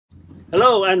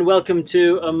Hello and welcome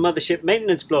to a mothership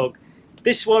maintenance blog.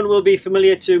 This one will be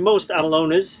familiar to most Amel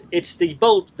owners. It's the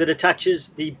bolt that attaches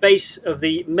the base of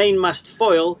the mainmast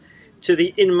foil to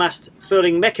the in-mast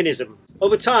furling mechanism.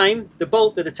 Over time, the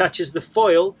bolt that attaches the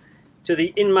foil to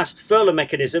the in-mast furler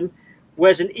mechanism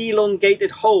wears an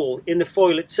elongated hole in the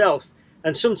foil itself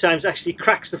and sometimes actually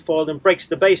cracks the foil and breaks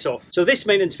the base off. So this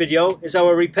maintenance video is how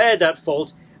I repaired that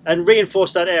fault and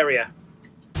reinforced that area.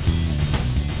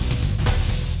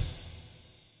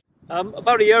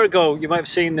 About a year ago, you might have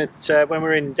seen that when we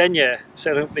were in Denier,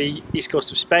 sailing up the east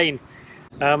coast of Spain,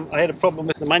 I had a problem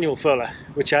with the manual furler,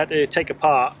 which I had to take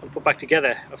apart and put back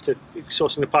together after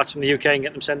sourcing the parts from the UK and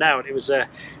getting them sent out. It was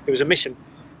a mission.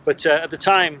 But at the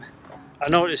time, I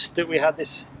noticed that we had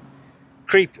this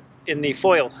creep in the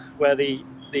foil where the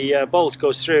bolt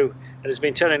goes through and has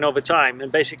been turning over time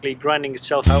and basically grinding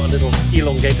itself out a little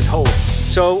elongated hole.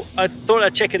 So I thought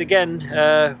I'd check it again.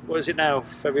 What is it now?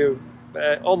 February.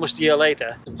 Almost a year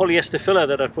later, the polyester filler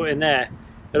that I put in there,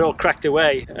 it all cracked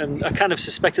away, and I kind of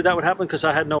suspected that would happen because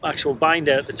I had no actual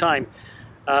binder at the time,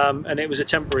 and it was a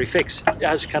temporary fix. It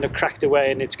has kind of cracked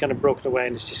away and it's kind of broken away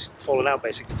and it's just fallen out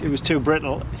basically. It was too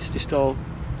brittle, it's just all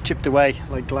chipped away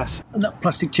like glass. And that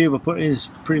plastic tube I put in is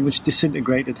pretty much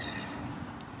disintegrated,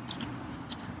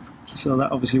 so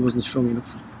that obviously wasn't strong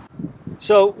enough.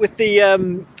 So with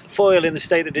the foil in the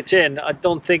state that it's in, I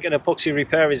don't think an epoxy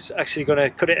repair is actually going to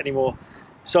cut it anymore.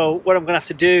 So what I'm going to have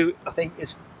to do, I think,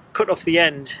 is cut off the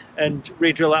end and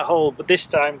re-drill that hole. But this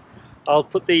time I'll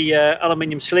put the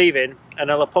aluminium sleeve in and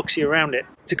I'll epoxy around it.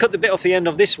 To cut the bit off the end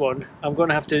of this one, I'm going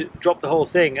to have to drop the whole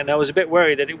thing, and I was a bit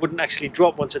worried that it wouldn't actually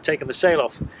drop once I'd taken the sail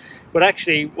off. But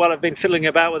actually, while I've been fiddling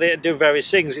about with it and doing various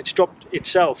things, it's dropped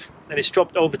itself, and it's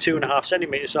dropped over 2.5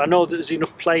 centimeters. So I know that there's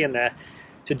enough play in there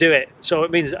to do it, so it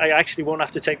means I actually won't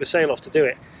have to take the sail off to do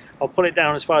it. I'll pull it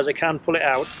down as far as I can, pull it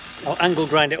out, I'll angle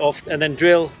grind it off, and then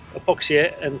drill, epoxy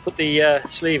it and put the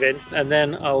sleeve in, and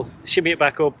then I'll shimmy it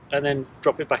back up and then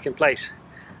drop it back in place.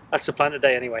 That's the plan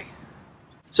today anyway.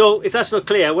 So if that's not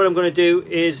clear, what I'm going to do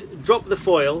is drop the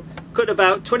foil, cut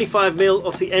about 25mm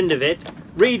off the end of it,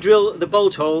 re-drill the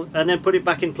bolt hole and then put it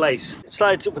back in place. It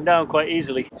slides up and down quite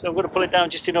easily, so I'm going to pull it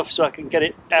down just enough so I can get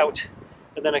it out,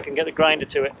 and then I can get the grinder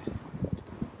to it.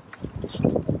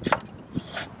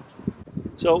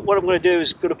 So what I'm going to do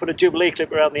is going to put a Jubilee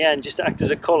clip around the end just to act as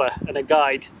a collar and a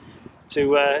guide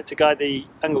to guide the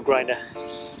angle grinder.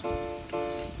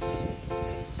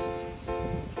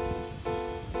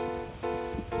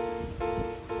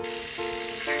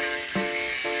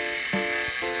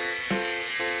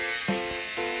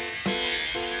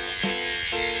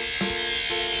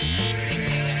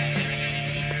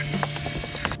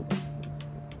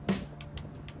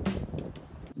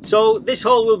 So this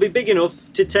hole will be big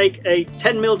enough to take a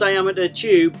 10mm diameter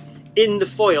tube in the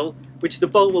foil, which the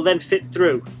bolt will then fit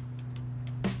through.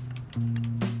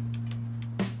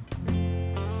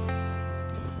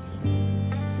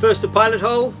 First a pilot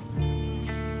hole,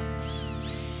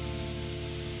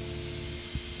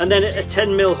 and then a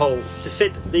 10mm hole to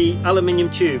fit the aluminium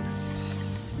tube.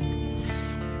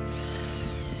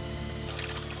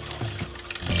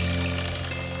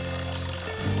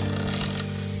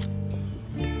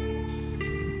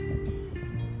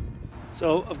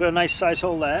 So I've got a nice size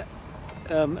hole there,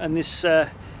 and this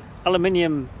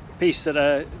aluminium piece that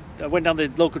I went down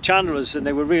the local chandlers and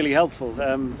they were really helpful.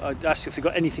 I asked if they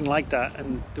got anything like that,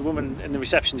 and the woman in the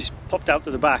reception just popped out to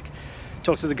the back,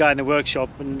 talked to the guy in the workshop,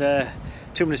 and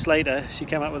 2 minutes later she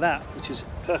came out with that, which is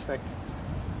perfect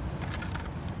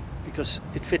because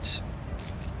it fits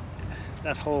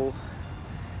that hole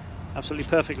absolutely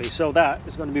perfectly. So that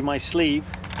is going to be my sleeve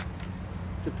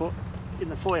to put in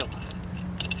the foil.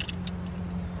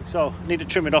 So I need to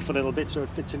trim it off a little bit so it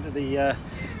fits into the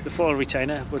foil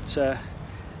retainer, but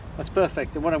that's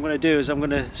perfect. And what I'm going to do is I'm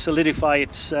going to solidify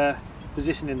its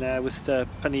position in there with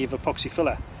plenty of epoxy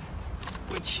filler,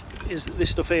 which is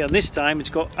this stuff here. And this time it's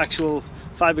got actual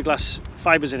fiberglass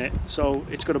fibers in it, so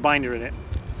it's got a binder in it,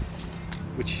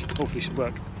 which hopefully should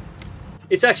work.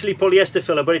 It's actually polyester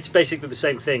filler, but it's basically the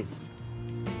same thing.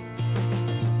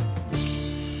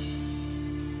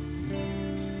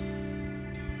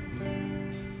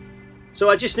 So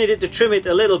I just needed to trim it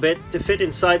a little bit to fit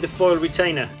inside the foil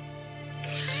retainer.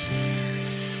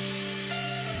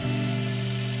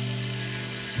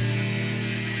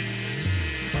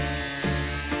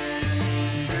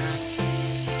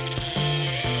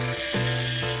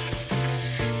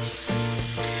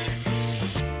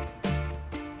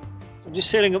 I'm just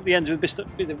sealing up the ends with a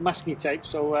bit of masking tape,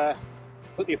 so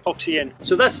put the epoxy in.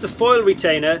 So that's the foil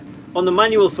retainer on the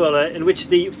manual furler in which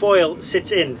the foil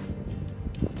sits in.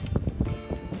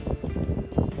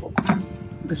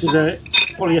 This is a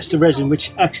polyester resin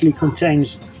which actually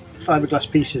contains fiberglass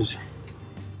pieces.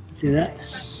 See that?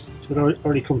 So it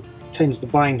already contains the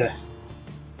binder.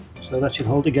 So that should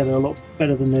hold together a lot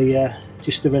better than the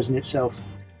just the resin itself.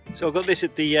 So I got this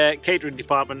at the catering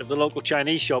department of the local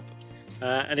Chinese shop,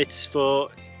 and it's for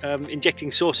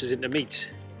injecting sauces into meats.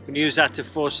 You can use that to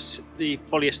force the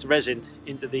polyester resin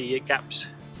into the gaps.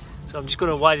 So I'm just going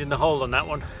to widen the hole on that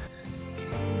one.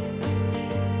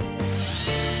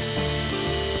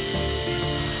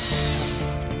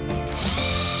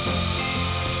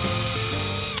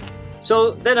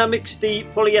 So then I mix the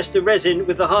polyester resin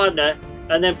with the hardener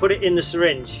and then put it in the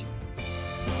syringe.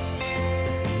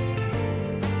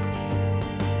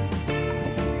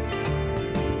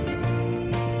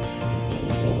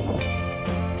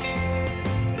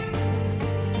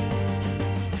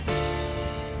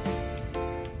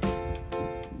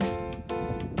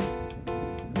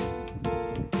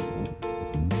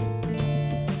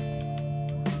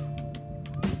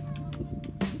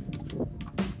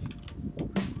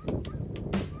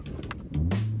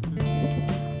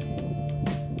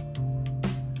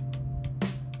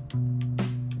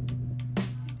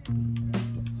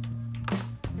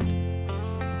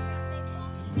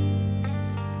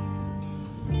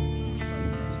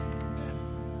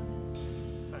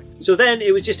 So then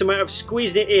it was just a matter of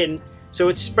squeezing it in so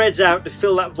it spreads out to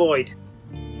fill that void.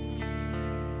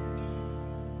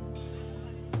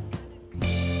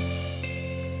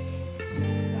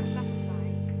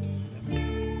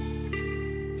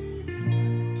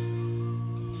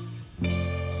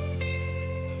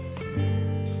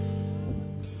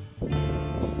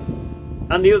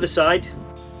 And the other side.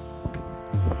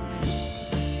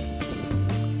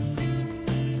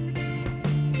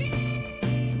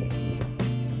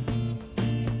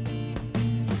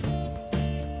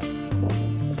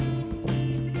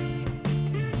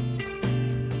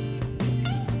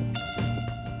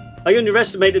 I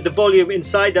underestimated the volume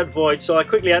inside that void, so I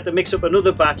quickly had to mix up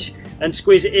another batch and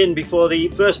squeeze it in before the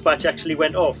first batch actually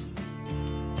went off.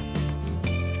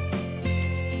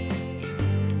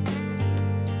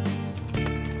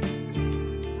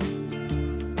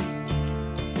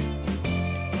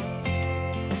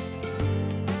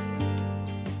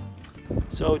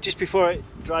 So just before it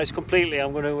dries completely,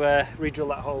 I'm going to re-drill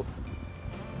that hole.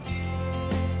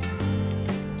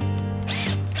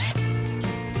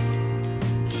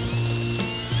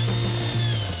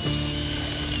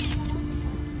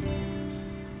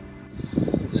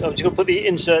 So I'm just going to put the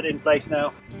insert in place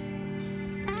now.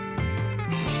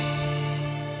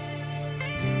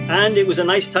 And it was a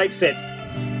nice tight fit.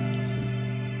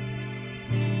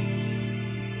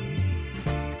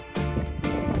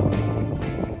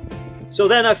 So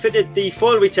then I fitted the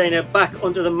foil retainer back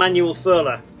onto the manual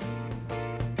furler.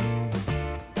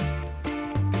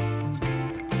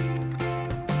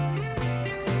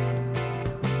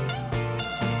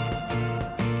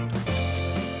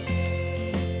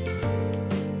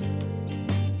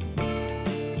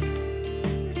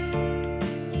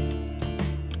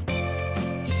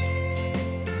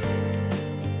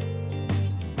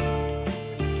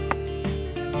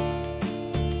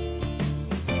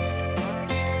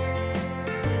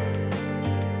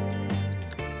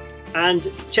 And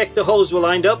check the holes were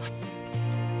lined up.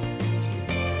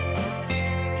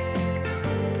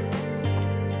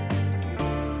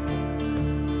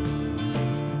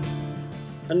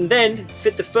 And then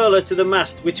fit the furler to the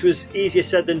mast, which was easier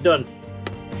said than done.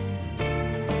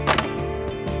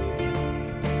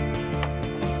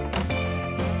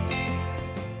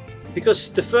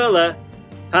 Because the furler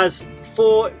has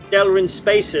 4 Delrin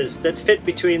spacers that fit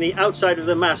between the outside of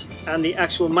the mast and the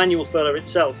actual manual furler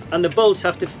itself, and the bolts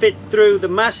have to fit through the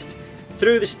mast,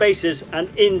 through the spacers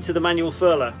and into the manual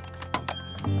furler.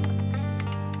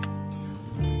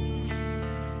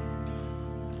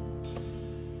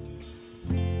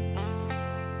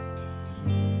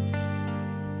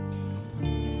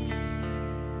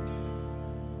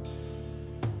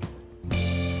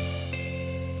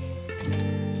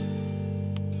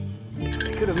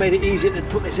 Could have made it easier to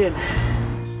put this in.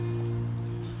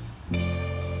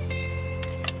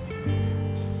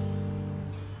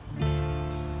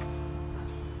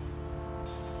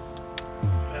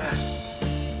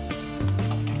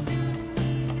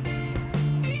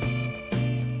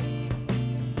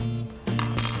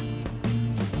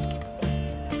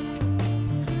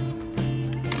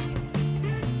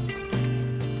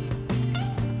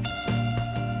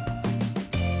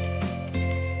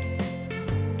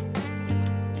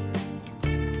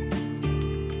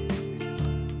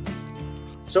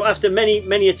 So after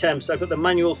many attempts, I got the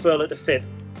manual furler to fit.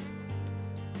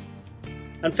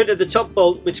 and fitted the top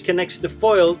bolt which connects the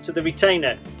foil to the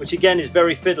retainer, which again is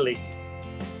very fiddly.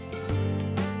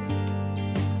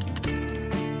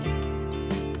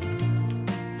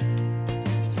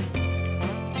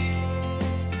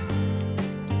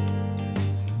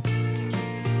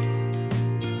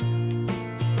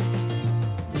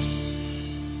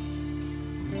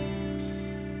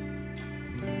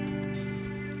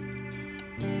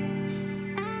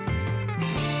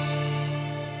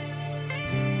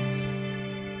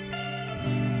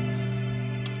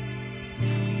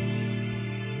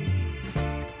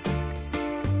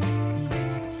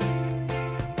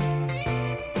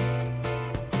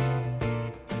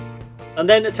 And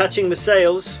then attaching the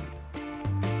sails.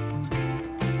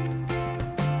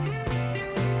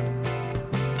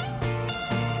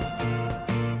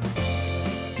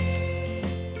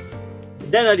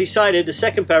 Then I decided a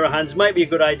second pair of hands might be a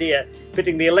good idea,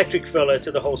 fitting the electric furler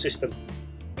to the whole system.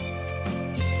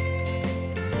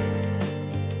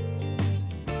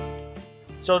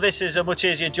 So this is a much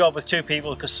easier job with two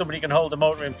people, because somebody can hold the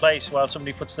motor in place while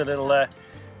somebody puts the little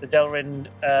the Delrin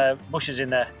bushes in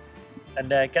there and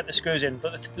get the screws in.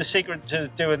 But the secret to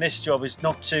doing this job is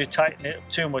not to tighten it up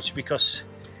too much, because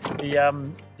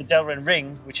the Delrin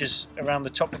ring, which is around the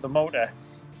top of the motor,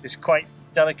 is quite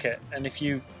delicate, and if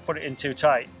you put it in too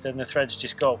tight then the threads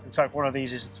just go. In fact, one of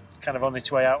these is kind of on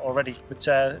its way out already, but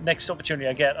next opportunity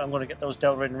I get, I'm going to get those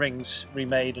Delrin rings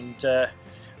remade and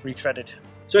rethreaded.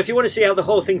 So if you want to see how the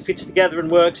whole thing fits together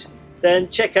and works, then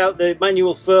check out the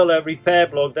manual Furler repair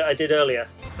blog that I did earlier.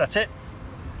 That's it.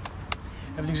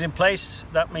 Everything's in place.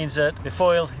 That means that the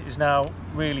foil is now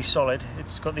really solid.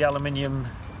 It's got the aluminium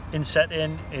inset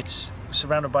in, it's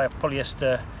surrounded by a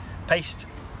polyester paste,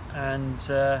 and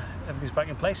everything's back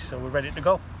in place, so we're ready to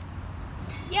go.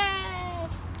 Yay!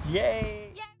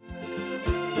 Yay! Yay!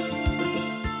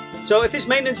 So if this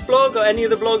maintenance blog or any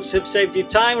other blogs have saved you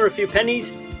time or a few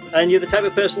pennies, and you're the type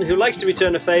of person who likes to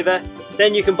return a favour,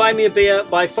 then you can buy me a beer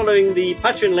by following the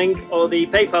Patreon link or the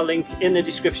PayPal link in the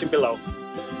description below.